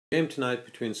The game tonight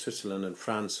between Switzerland and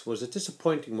France was a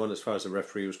disappointing one as far as the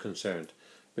referee was concerned.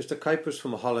 Mr. Kuipers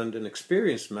from Holland, an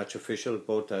experienced match official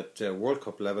both at World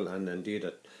Cup level and indeed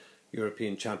at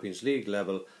European Champions League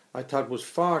level, I thought was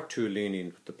far too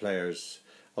lenient with the players.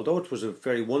 Although it was a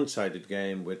very one-sided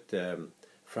game with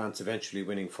France eventually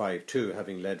winning 5-2,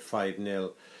 having led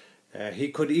 5-0,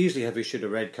 he could easily have issued a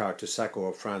red card to Sakho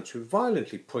of France, who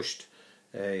violently pushed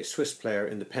a Swiss player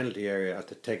in the penalty area at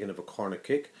the taking of a corner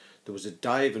kick. There was a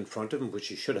dive in front of him which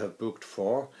he should have booked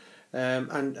for,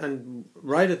 and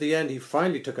right at the end he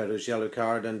finally took out his yellow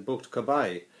card and booked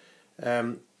Cabaye.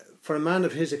 For a man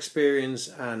of his experience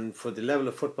and for the level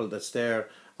of football that's there,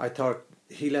 I thought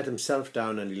he let himself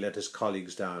down and he let his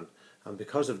colleagues down, and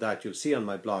because of that you'll see on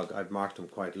my blog I've marked him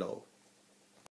quite low.